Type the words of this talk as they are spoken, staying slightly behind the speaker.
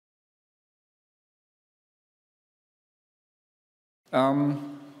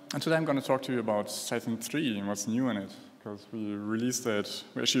And today I'm going to talk to you about Cython 3 and what's new in it, because we released it.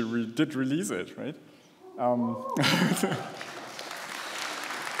 We did release it, right?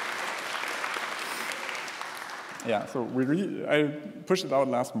 Yeah, so I pushed it out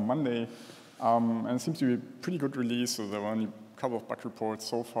last Monday, and it seems to be a pretty good release. So there were only a couple of bug reports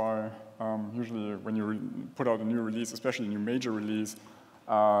so far. Usually, when you put out a new release, especially a new major release,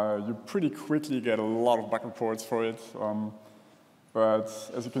 you pretty quickly get a lot of bug reports for it. But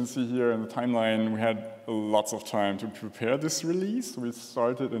as you can see here in the timeline, we had lots of time to prepare this release. We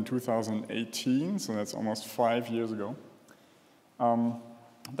started in 2018, so that's almost 5 years ago.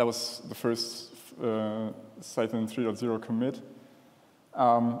 That was the first Cython 3.0 commit.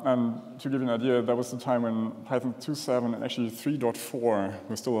 And to give you an idea, that was the time when Python 2.7 and actually 3.4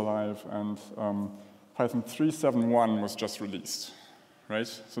 were still alive, and Python 3.7.1 was just released, right?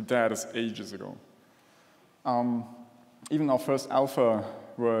 So that is ages ago. Even our first alpha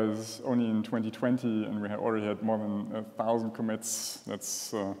was only in 2020, and we had already had more than 1,000 commits.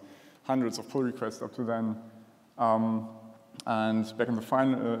 That's hundreds of pull requests up to then. And back in the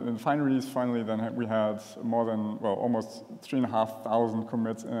final release, finally, then we had more than, well, almost 3,500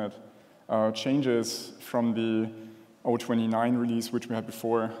 commits in it. Changes from the 0.29 release, which we had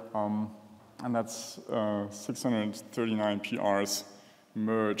before, and that's 639 PRs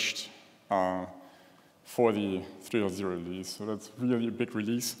merged for the 3.0 release. So that's really a big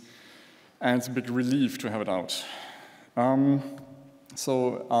release, and it's a big relief to have it out.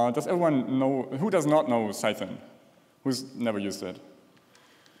 Does everyone know, who does not know Cython? Who's never used it?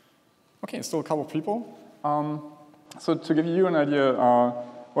 Okay, still a couple of people. So to give you an idea,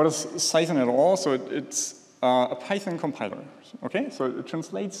 what is Cython at all? So it's a Python compiler. Okay, so it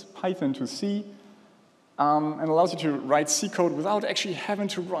translates Python to C and allows you to write C code without actually having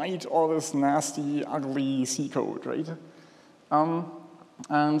to write all this nasty, ugly C code, right?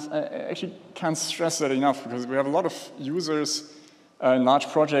 And I actually can't stress that enough, because we have a lot of users in large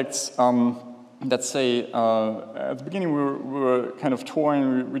projects that say, at the beginning we were kind of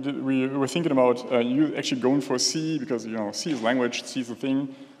toying, we were thinking about you actually going for C, because C is language, C is a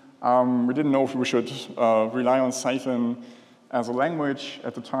thing. We didn't know if we should rely on Cython as a language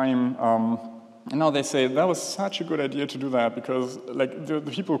at the time. And now they say that was such a good idea to do that, because like the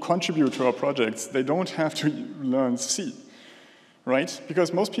people who contribute to our projects, they don't have to learn C, right?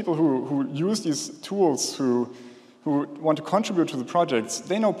 Because most people who use these tools, who want to contribute to the projects,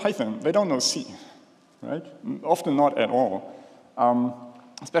 they know Python, they don't know C, right? Often not at all,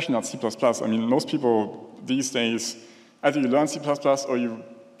 especially not C++. I mean, most people these days, either you learn C++ or you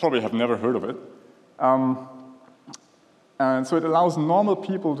probably have never heard of it. And so it allows normal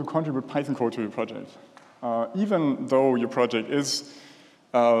people to contribute Python code to your project. Even though your project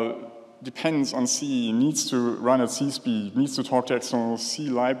depends on C, needs to run at C speed, needs to talk to external C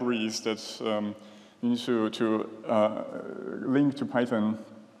libraries that you need to link to Python.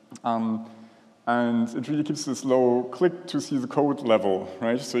 And it really keeps this low click to see the code level,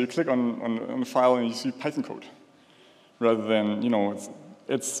 right? So you click on the file and you see Python code, rather than,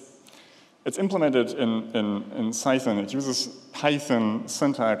 it's implemented in Cython. It uses Python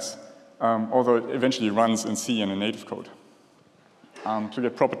syntax, although it eventually runs in C and in native code. To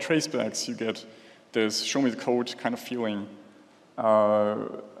get proper tracebacks, you get this show me the code kind of feeling,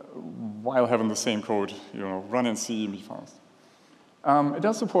 while having the same code, run in C and be fast. It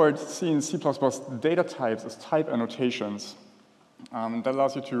does support C and C++ data types as type annotations. That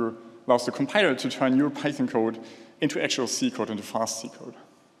allows the compiler to turn your Python code into actual C code, into fast C code.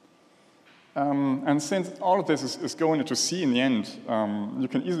 And since all of this is going into C in the end, you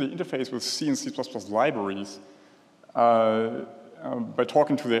can easily interface with C and C++ libraries by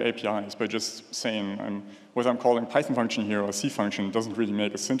talking to their APIs, by just saying, whether I'm calling Python function here or a C function doesn't really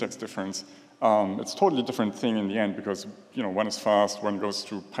make a syntax difference. It's a totally different thing in the end, because one is fast, one goes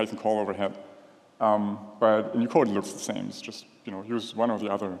to Python call overhead. But in your code it looks the same. It's just use one or the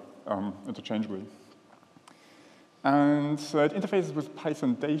other interchangeably. And it interfaces with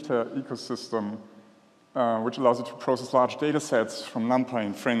Python data ecosystem, which allows you to process large data sets from NumPy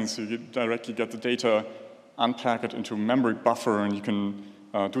and friends. So you directly get the data, unpack it into a memory buffer, and you can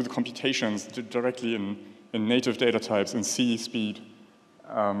do the computations directly in native data types in C speed,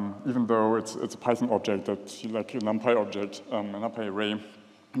 even though it's a Python object, like a NumPy object, a NumPy array,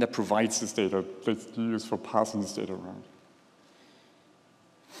 that provides this data that you use for passing this data around.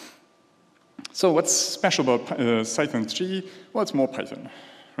 So what's special about Cython 3? Well, it's more Python,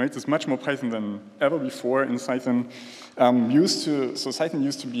 right? There's much more Python than ever before in Cython. So Cython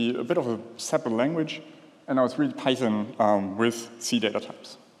used to be a bit of a separate language, and now it's really Python with C data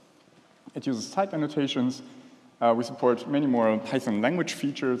types. It uses type annotations, We support many more Python language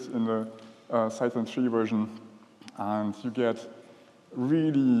features in the Cython 3 version, and you get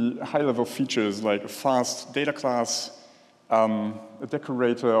really high-level features like a fast data class, a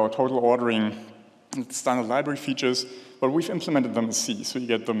decorator or total ordering, standard library features, but we've implemented them in C, so you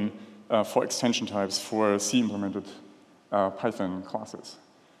get them for extension types for C-implemented Python classes.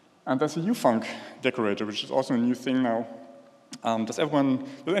 And there's a ufunc decorator, which is also a new thing now. Does anyone,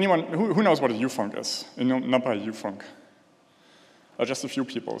 who knows what a ufunc is? A NumPy ufunc? Just a few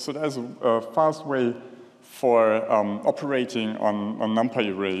people. So there's a fast way for operating on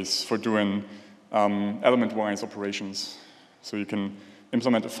NumPy arrays for doing element-wise operations. So you can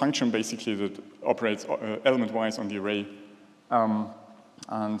implement a function basically that operates element-wise on the array, and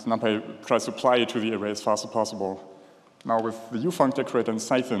NumPy tries to apply it to the array as fast as possible. Now with the ufunc decorator in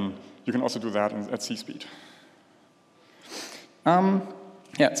Cython, you can also do that at C speed. Yeah,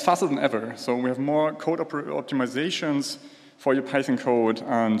 it's faster than ever. So we have more code optimizations for your Python code,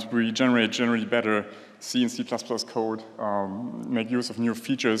 and we generate generally better C and C++ code, make use of new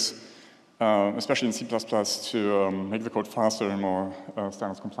features, especially in C++, to make the code faster and more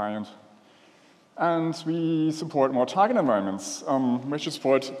standards compliant. And we support more target environments. We should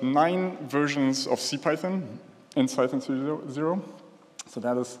support 9 versions of CPython in Cython 3.0. So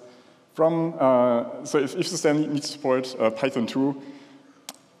that is from, so if the standard needs to support Python 2,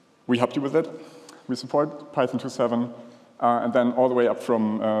 we help you with it. We support Python 2.7, and then all the way up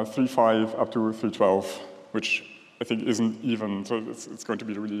from 3.5 up to 3.12, which I think isn't even, so it's going to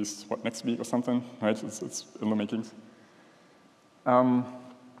be released, what, next week or something, right? It's in the makings.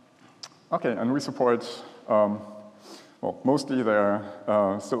 Okay, and we support, well, mostly they're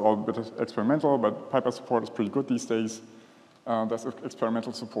still all a bit experimental, but Piper support is pretty good these days. There's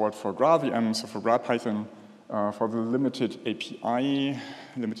experimental support for GraalVM, so for GraalPython, for the limited API,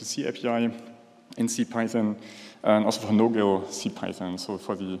 limited C API in CPython, and also for no-GIL CPython, so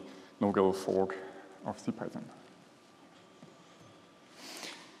for the no-GIL fork of CPython.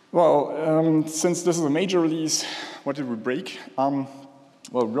 Well, since this is a major release, what did we break? Well,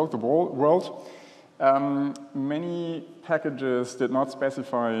 we broke the world. Many packages did not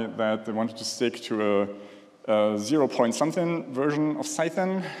specify that they wanted to stick to a 0-point-something version of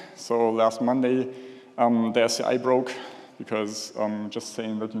Cython. So last Monday, their CI broke because just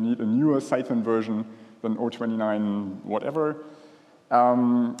saying that you need a newer Cython version than 0.29 whatever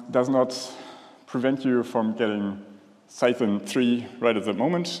does not prevent you from getting Cython 3 right at the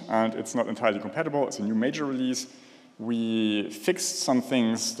moment, and it's not entirely compatible. It's a new major release. We fixed some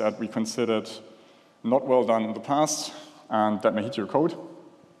things that we considered not well done in the past, and that may hit your code.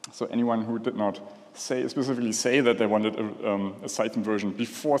 So anyone who did not specifically say that they wanted a Cython version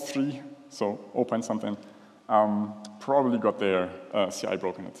before 3, so 0-point-something, probably got their CI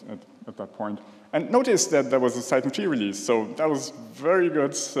broken at that point. And notice that there was a Cython 3 release, so that was very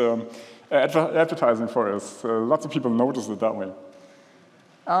good advertising for us. Lots of people noticed it that way.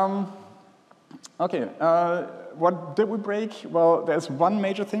 Okay, what did we break? Well, there's one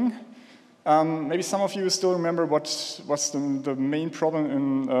major thing. Maybe some of you still remember what's the main problem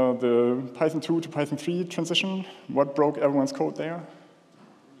in the Python 2 to Python 3 transition. What broke everyone's code there?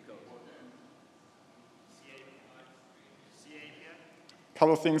 A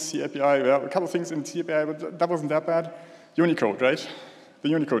couple of things, C API, yeah, a couple of things in C API, but that wasn't that bad. Unicode, right? The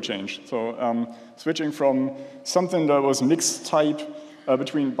Unicode changed. So switching from something that was mixed type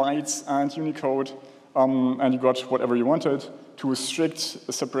between bytes and Unicode, and you got whatever you wanted, to a strict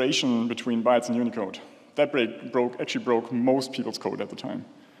separation between bytes and Unicode. That actually broke most people's code at the time.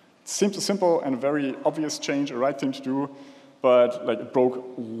 It seemed a simple and a very obvious change, a right thing to do, but like, it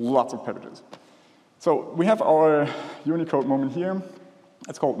broke lots of packages. So we have our Unicode moment here.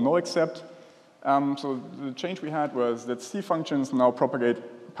 It's called no-except. So the change we had was that C functions now propagate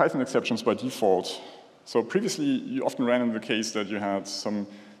Python exceptions by default. So previously, you often ran into the case that you had some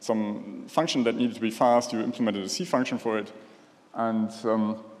function that needed to be fast. You implemented a C function for it, and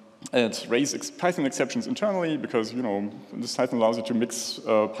it raised Python exceptions internally because this Python allows you to mix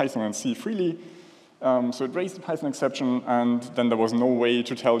Python and C freely. So it raised the Python exception, and then there was no way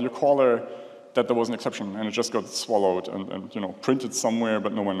to tell your caller that there was an exception, and it just got swallowed and printed somewhere,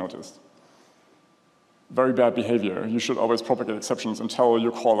 but no one noticed. Very bad behavior. You should always propagate exceptions and tell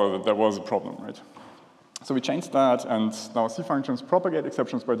your caller that there was a problem, right? So we changed that, and now C functions propagate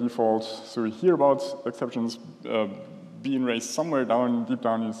exceptions by default. So we hear about exceptions being raised somewhere deep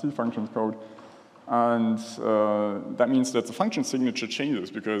down in the C functions code. And that means that the function signature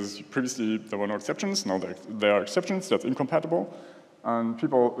changes, because previously there were no exceptions. Now there are exceptions. That's incompatible. And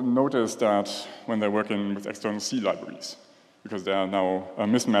people notice that when they're working with external C libraries, because there are now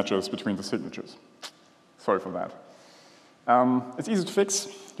mismatches between the signatures. Sorry for that. It's easy to fix.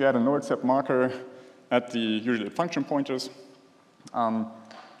 You add a no except marker at the usually function pointers. Well,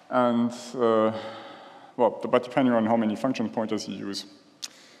 but depending on how many function pointers you use,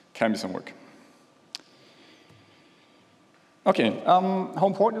 can be some work. Okay, how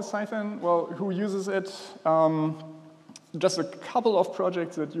important is Cython? Well, who uses it? Just a couple of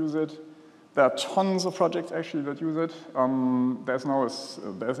projects that use it. There are tons of projects actually that use it. There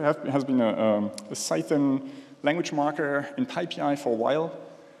has been a Cython language marker in PyPI for a while.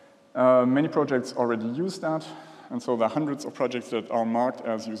 Many projects already use that, and so there are hundreds of projects that are marked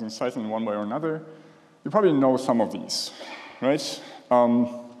as using Cython in one way or another. You probably know some of these, right?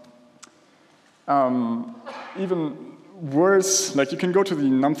 Even worse, like you can go to the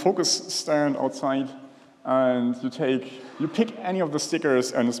NumFocus stand outside and you pick any of the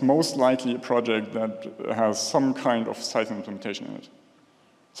stickers and it's most likely a project that has some kind of Cython implementation in it.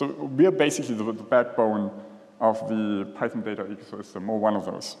 So we are basically the backbone of the Python data ecosystem, or one of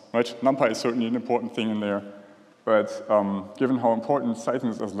those, right? NumPy is certainly an important thing in there, but given how important Cython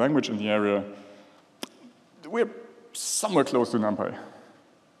is as a language in the area, we're somewhere close to NumPy.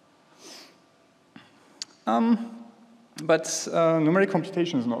 But numeric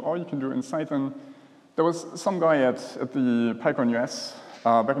computation is not all you can do in Cython. There was some guy at the PyCon US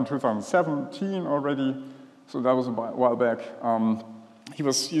back in 2017 already, so that was a while back.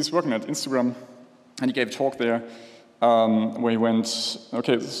 He's working at Instagram, and he gave a talk there where he went,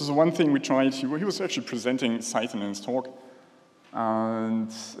 okay, this is one thing we tried. He was actually presenting Cython in his talk.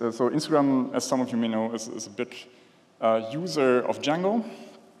 And so Instagram, as some of you may know, is a big user of Django.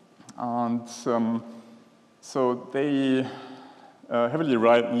 And so they heavily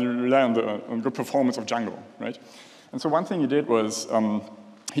rely on good performance of Django, right? And so one thing he did was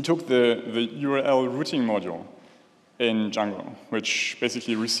he took the URL routing module in Django, which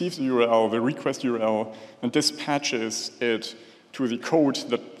basically receives the URL, the request URL, and dispatches it to the code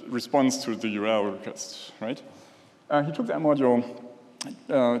that responds to the URL request, right? He took that module,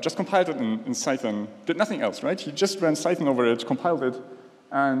 just compiled it in Cython, did nothing else, right? He just ran Cython over it, compiled it,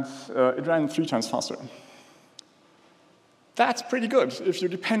 and it ran 3 times faster. That's pretty good if you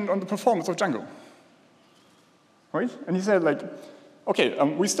depend on the performance of Django, right? And he said, like, okay,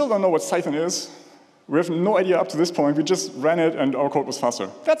 we still don't know what Cython is. We have no idea up to this point. We just ran it, and our code was faster.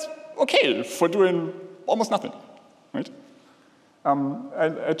 That's okay for doing almost nothing, right?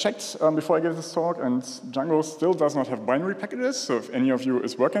 I checked before I gave this talk, and Django still does not have binary packages. So if any of you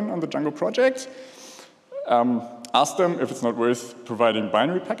is working on the Django project, ask them if it's not worth providing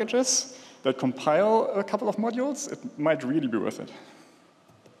binary packages that compile a couple of modules. It might really be worth it.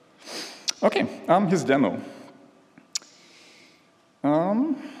 Okay, here's demo.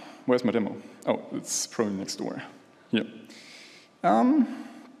 Where's my demo? Oh, it's probably next door. Here.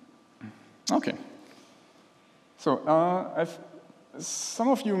 Okay. So some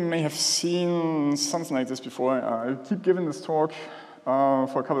of you may have seen something like this before. I keep giving this talk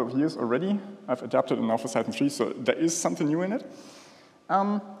for a couple of years already. I've adapted it now for Cython 3, so there is something new in it.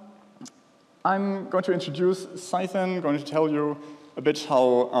 I'm going to introduce Cython, going to tell you a bit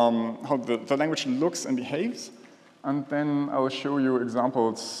how the language looks and behaves. And then I'll show you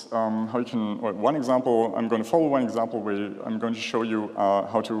examples, how you can, or one example, I'm going to follow one example where I'm going to show you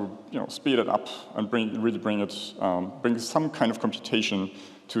how to speed it up and bring some kind of computation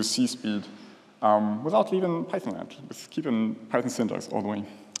to C speed without leaving Python out, with keeping Python syntax all the way.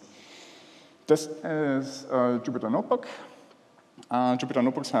 This is a Jupyter Notebook. Jupyter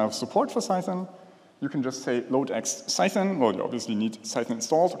Notebooks have support for Cython. You can just say loadx Cython. Well, you obviously need Cython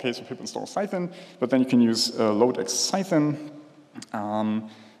installed. Okay, so pip install Cython. But then you can use loadx Cython.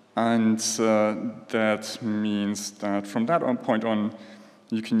 And that means that from that point on,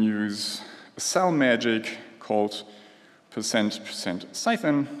 you can use a cell magic called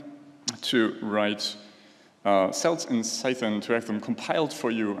 %% to write cells in Cython to have them compiled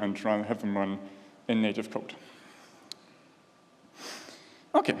for you and have them run in native code.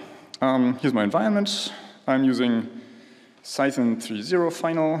 Okay. Here's my environment. I'm using Cython 3.0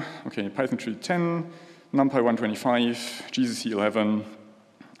 final, okay, Python 3.10, NumPy 125, GCC 11.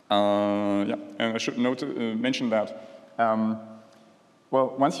 Yeah, and I should mention that,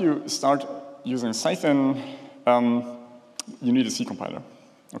 well, once you start using Cython, you need a C compiler.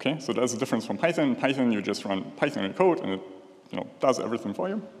 Okay, so there's a difference from Python. In Python, you just run Python in code, and it does everything for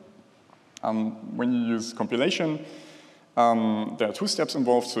you. When you use compilation, there are 2 steps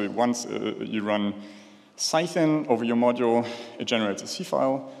involved. So once you run Cython over your module, it generates a C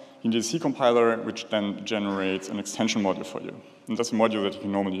file. You need a C compiler, which then generates an extension module for you. And that's a module that you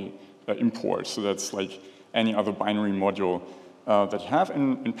can normally import. So that's like any other binary module that you have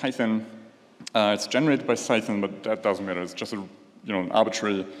in Python. It's generated by Cython, but that doesn't matter. It's just an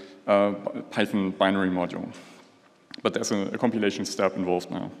arbitrary Python binary module. But there's a compilation step involved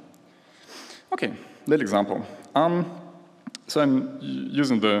now. Okay, little example. So I'm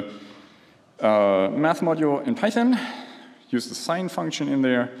using the math module in Python, use the sine function in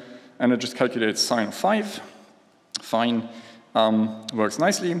there, and it just calculates sine of 5. Fine, works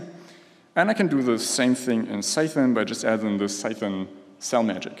nicely. And I can do the same thing in Cython by just adding the Cython cell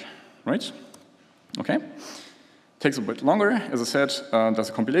magic, right? Okay. Takes a bit longer. As I said, there's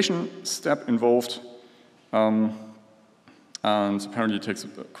a compilation step involved. And apparently it takes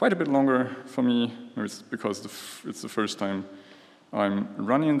quite a bit longer for me. Maybe it's because it's the first time I'm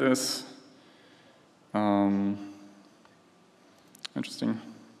running this. Interesting.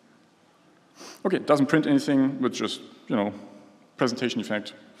 Okay, it doesn't print anything, but just, presentation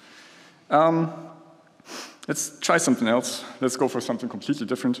effect. Let's try something else. Let's go for something completely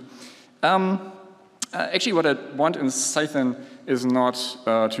different. Actually, what I want in Cython is not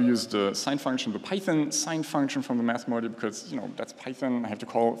to use the sine function, the Python sine function from the math module, because that's Python. I have to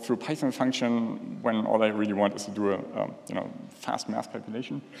call through Python function when all I really want is to do a fast math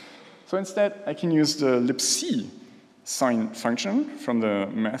calculation. So instead, I can use the libc sine function from the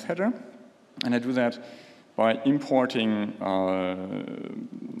math header, and I do that by importing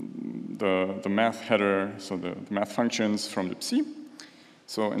the math header, so the math functions from libc.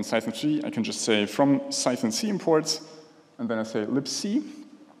 So in Cython 3, I can just say from Cython C imports, and then I say libc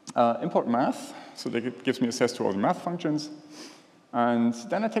import math, so that it gives me access to all the math functions. And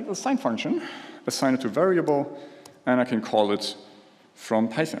then I take the sine function, assign it to a variable, and I can call it from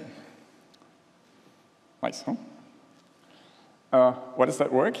Python. Nice, huh? What does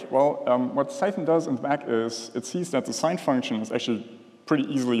that work? Well, what Cython does in the back is it sees that the sine function is actually pretty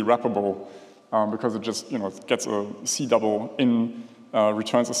easily wrappable because it just gets a C double in,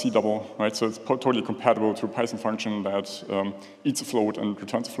 returns a C double, right? So it's totally compatible to a Python function that eats a float and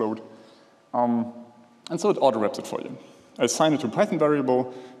returns a float. And so it auto wraps it for you. I assign it to a Python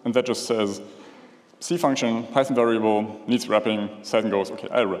variable, and that just says C function, Python variable, needs wrapping. Cython goes, OK,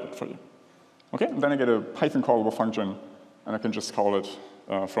 I'll wrap it for you. OK, and then I get a Python callable function, and I can just call it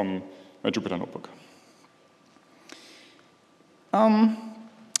from my Jupyter notebook.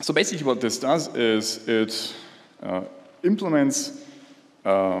 So basically what this does is it implements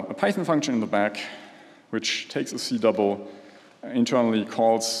a Python function in the back, which takes a C double, internally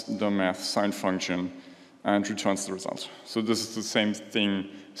calls the math sine function, and returns the result. So this is the same thing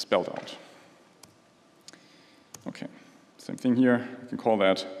spelled out. OK, same thing here. I can call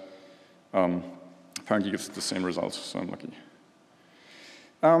that. Apparently gives the same result, so I'm lucky.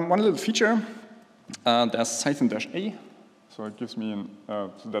 One little feature, there's Cython-A. So it gives me,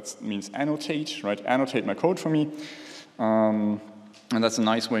 so that means annotate, right? Annotate my code for me. And that's a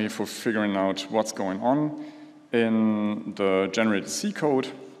nice way for figuring out what's going on in the generated C code.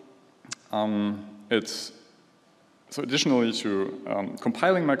 It's, so additionally to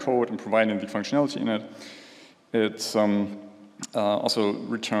compiling my code and providing the functionality in it, it also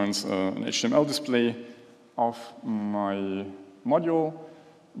returns an HTML display of my module,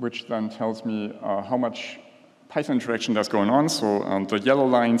 which then tells me how much Python interaction that's going on. So the yellow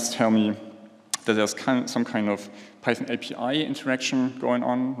lines tell me that there's some kind of Python API interaction going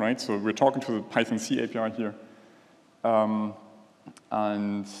on, right? So we're talking to the Python C API here.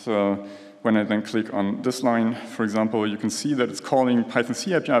 When I then click on this line, for example, you can see that it's calling Python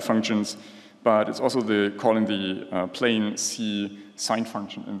C API functions, but it's also calling the plain C sine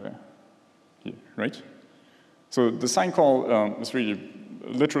function in there, here, right? So the sine call is really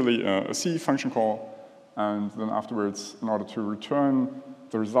literally a C function call, and then afterwards, in order to return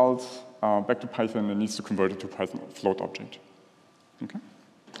the results back to Python, it needs to convert it to Python float object. Okay.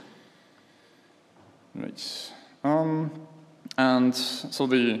 Right. And so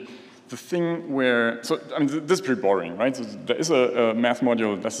the thing where, so I mean, this is pretty boring, right? So there is a math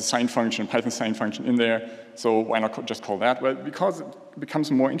module, there's a sine function, Python sine function in there. So why not just call that? Well, because it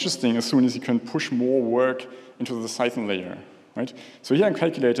becomes more interesting as soon as you can push more work into the Cython layer, right? So here I'm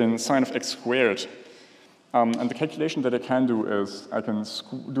calculating sine of x squared. And the calculation that I can do is I can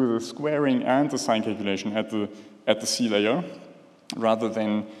do the squaring and the sine calculation at the C layer, rather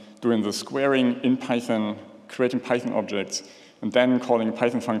than doing the squaring in Python, creating Python objects, and then calling a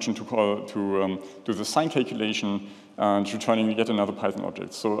Python function to do the sine calculation and returning yet another Python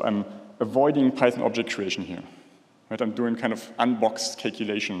object. So I'm avoiding Python object creation here. Right? I'm doing kind of unboxed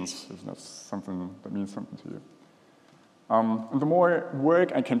calculations, if that's something that means something to you. And the more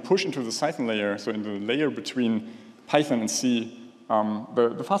work I can push into the Cython layer, so in the layer between Python and C,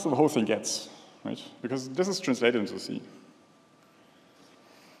 the faster the whole thing gets, right? Because this is translated into C.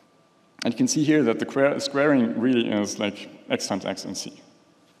 And you can see here that the squaring really is like x times x and c.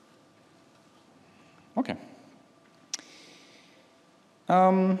 Okay.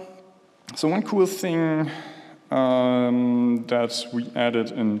 So one cool thing that we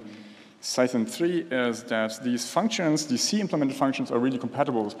added in Cython 3 is that these functions, these C-implemented functions, are really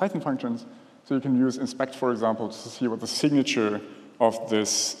compatible with Python functions. So you can use inspect, for example, to see what the signature of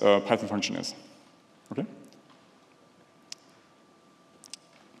this Python function is. Okay?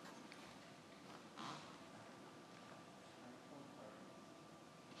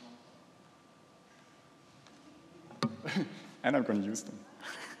 And I'm going to use them.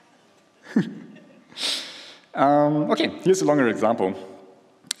 Okay, here's a longer example.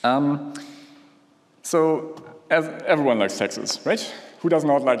 So as everyone likes taxes, right? Who does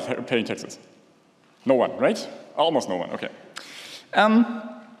not like paying taxes? No one, right? Almost no one, okay.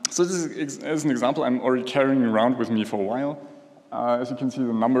 So this is an example I'm already carrying around with me for a while. As you can see,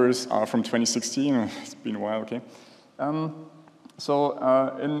 the numbers are from 2016. It's been a while, okay. In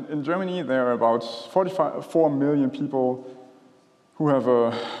Germany, there are about 4 million people who have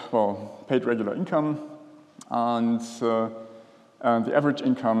a, paid regular income. And the average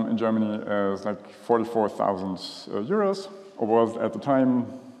income in Germany is like 44,000 euros, or was at the time,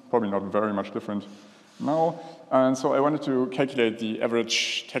 probably not very much different now. And so I wanted to calculate the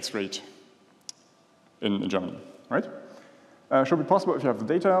average tax rate in Germany, right? Should be possible if you have the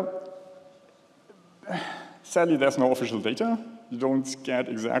data. Sadly, there's no official data. You don't get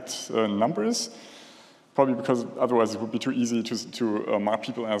exact numbers, probably because otherwise it would be too easy to mark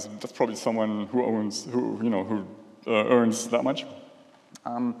people as that's probably someone who earns that much.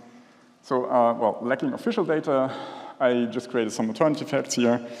 Lacking official data, I just created some alternative facts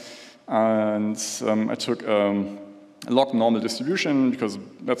here, and I took a log normal distribution because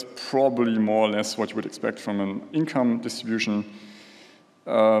that's probably more or less what you would expect from an income distribution.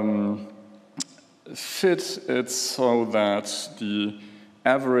 Fit it so that the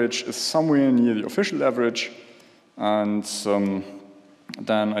average is somewhere near the official average, and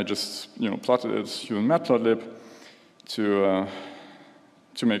then I just plotted it using matplotlib to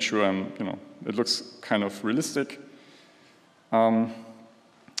make sure it looks kind of realistic. Maybe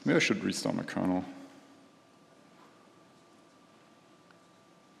I should restart my kernel.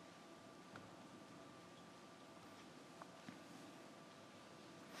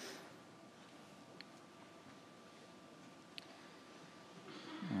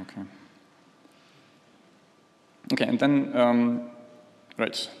 Okay, and then,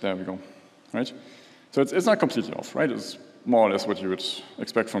 right, there we go, right? So it's not completely off, right? It's more or less what you would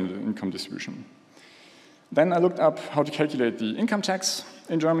expect from the income distribution. Then I looked up how to calculate the income tax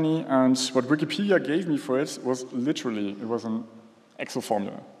in Germany, and what Wikipedia gave me for it was literally, it was an Excel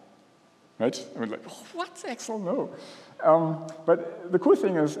formula, right? I was like, oh, what's Excel? No. But the cool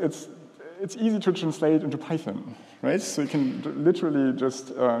thing is it's easy to translate into Python, right? So you can literally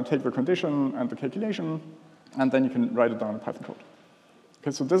just take the condition and the calculation, and then you can write it down in Python code.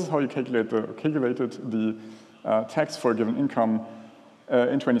 Okay, so this is how you calculated the tax for a given income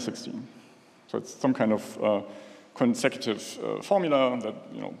in 2016. So it's some kind of consecutive formula that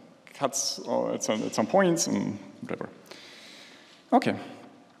cuts at some points and whatever. Okay.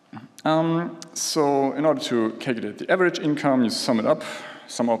 So in order to calculate the average income, you sum it up,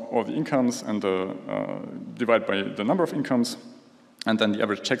 sum up all the incomes, and divide by the number of incomes, and then the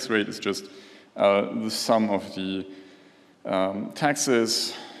average tax rate is just the sum of the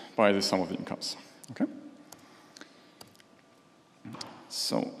taxes by the sum of the incomes. Okay.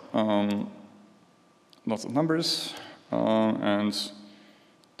 So lots of numbers, and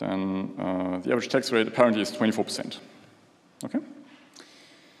then the average tax rate apparently is 24%. Okay.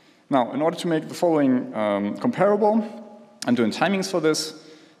 Now, in order to make the following comparable, I'm doing timings for this,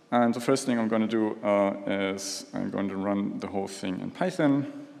 and the first thing I'm going to do is I'm going to run the whole thing in Python.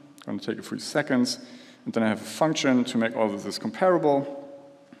 It's going to take a few seconds, and then I have a function to make all of this comparable.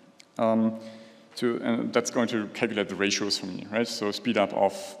 And that's going to calculate the ratios for me, right? So speed up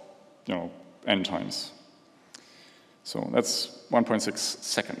of, n times. So that's 1.6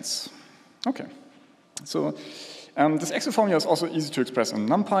 seconds. Okay. So this Excel formula is also easy to express in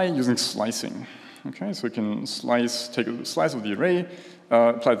NumPy using slicing. Okay, so you can take a slice of the array,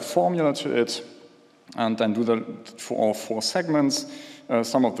 apply the formula to it, and then do that for all 4 segments,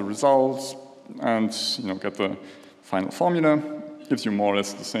 sum of the results, and get the final formula. Gives you more or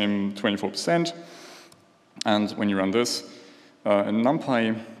less the same 24%. And when you run this in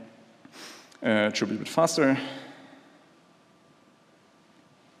NumPy, it should be a bit faster.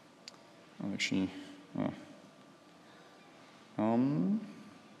 Actually,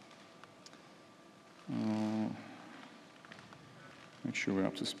 Make sure we're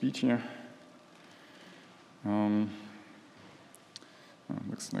up to speed here.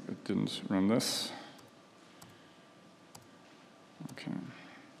 Looks like it didn't run this. Okay.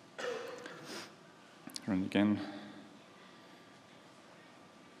 Run again.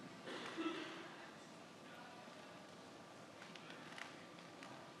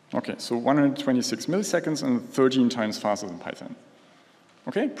 Okay, so 126 milliseconds and 13 times faster than Python.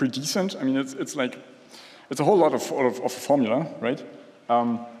 Okay, pretty decent. I mean, it's like, it's a whole lot of formula, right?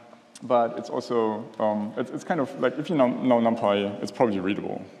 But it's also, it's kind of like, if you know NumPy, it's probably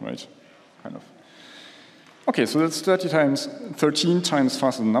readable, right? Kind of. Okay, so that's 13 times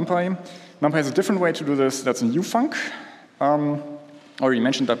faster than NumPy. NumPy has a different way to do this. That's in ufunc. Already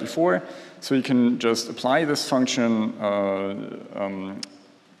mentioned that before. So you can just apply this function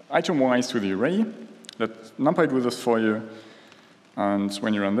item-wise to the array. Let NumPy do this for you. And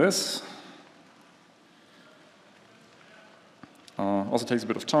when you run this, also takes a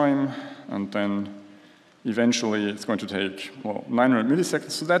bit of time, and then eventually it's going to take, well, 900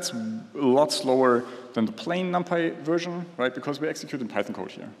 milliseconds. So that's a lot slower than the plain NumPy version, right? Because we execute in Python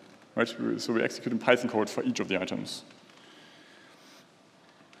code here, right? So we execute in Python code for each of the items.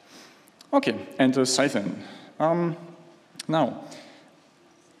 Okay, enter Cython. Now,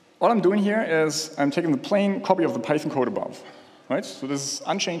 what I'm doing here is I'm taking the plain copy of the Python code above, right? So this is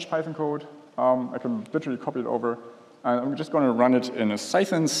unchanged Python code. I can literally copy it over. And I'm just going to run it in a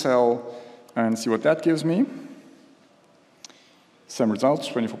Cython cell and see what that gives me. Same results,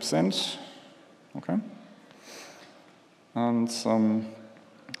 24%. Okay. And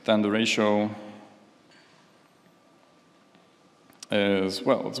then the ratio is,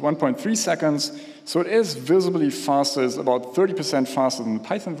 well, it's 1.3 seconds. So it is visibly faster. It's about 30% faster than the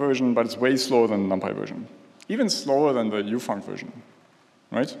Python version, but it's way slower than the NumPy version. Even slower than the ufunc version,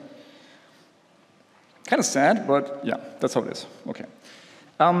 right? Kind of sad, but yeah, that's how it is. Okay.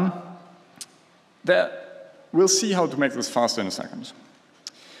 We'll see how to make this faster in a second.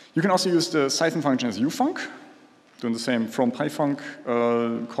 You can also use the Cython function as ufunc, doing the same from pyfunc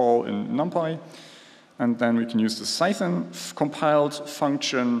call in NumPy. And then we can use the Cython compiled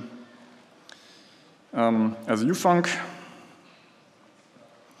function as a ufunc.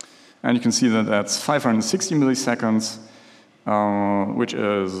 And you can see that that's 560 milliseconds, which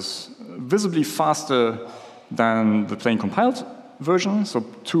is visibly faster than the plain compiled version, so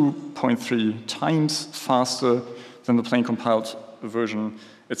 2.3 times faster than the plain compiled version.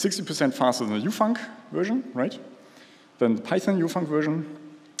 It's 60% faster than the ufunc version, right? Than the Python ufunc version.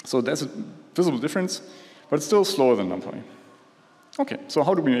 So there's a visible difference, but it's still slower than NumPy. Okay, so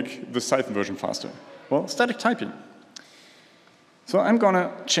how do we make the Cython version faster? Well, static typing. So I'm going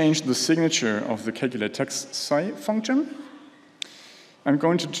to change the signature of the calculate text sci function. I'm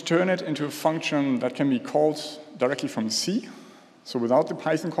going to turn it into a function that can be called directly from C, so without the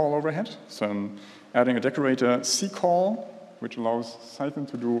Python call overhead. So I'm adding a decorator ccall, which allows Cython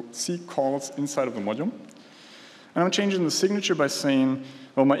to do C calls inside of the module. And I'm changing the signature by saying,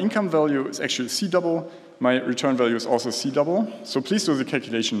 well, my income value is actually C double, my return value is also C double, so please do the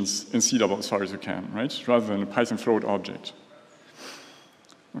calculations in C double as far as you can, right? Rather than a Python float object.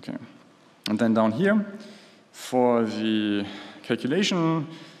 Okay, and then down here, for the calculation,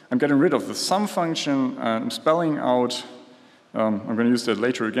 I'm getting rid of the sum function, and I'm spelling out, I'm going to use that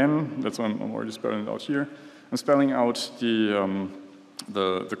later again, that's why I'm already spelling it out here. I'm spelling out the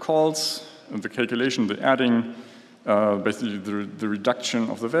calls, the calculation, the adding, basically the reduction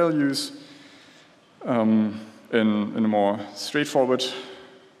of the values in a more straightforward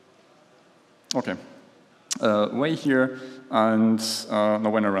way here. And now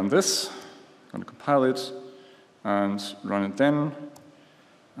when I run this, I'm going to compile it and run it then.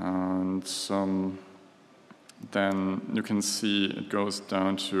 And then you can see it goes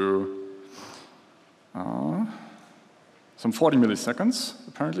down to some 40 milliseconds,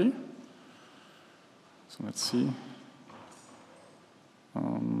 apparently. So let's see.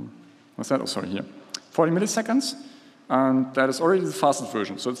 What's that? Oh, sorry, here. 40 milliseconds, and that is already the fastest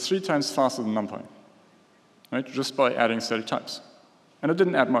version. So it's 3 times faster than NumPy, right? Just by adding static types. And it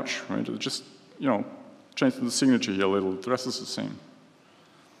didn't add much, right? It just, changed the signature here a little. The rest is the same.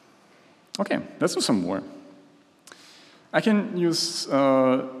 Okay, let's do some more. I can use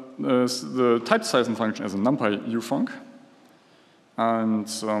the type Cython function as a NumPy ufunc, and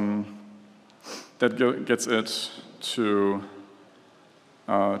that gets it to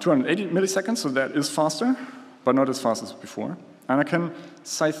 280 milliseconds, so that is faster, but not as fast as before. And I can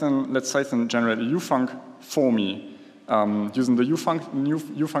let Cython generate a ufunc for me using the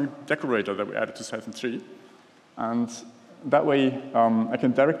ufunc decorator that we added to Cython 3. And that way, I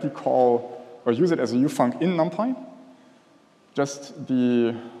can directly call or use it as a ufunc in NumPy. just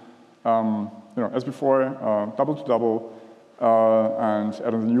the, as before, double to double, and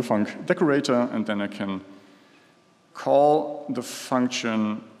add on the new func decorator, and then I can call the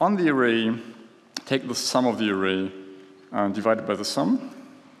function on the array, take the sum of the array, and divide it by the sum,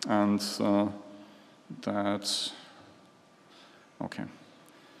 and that, okay.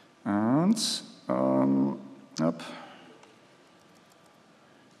 And, up.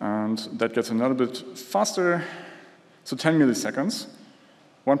 And that gets another bit faster, so 10 milliseconds,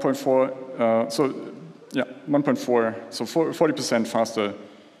 1.4, so yeah, 1.4, so 40% faster,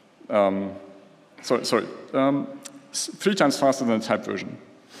 sorry, 3 times faster than the typed version,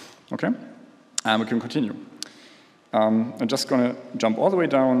 okay? And we can continue. I'm just gonna jump all the way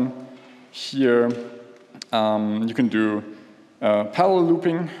down here. You can do parallel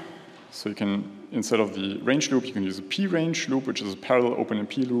looping, so you can, instead of the range loop, you can use a p-range loop, which is a parallel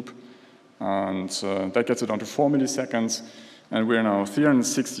OpenMP loop, and that gets it down to 4 milliseconds, and we're now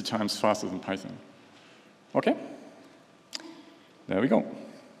 360 times faster than Python. Okay? There we go.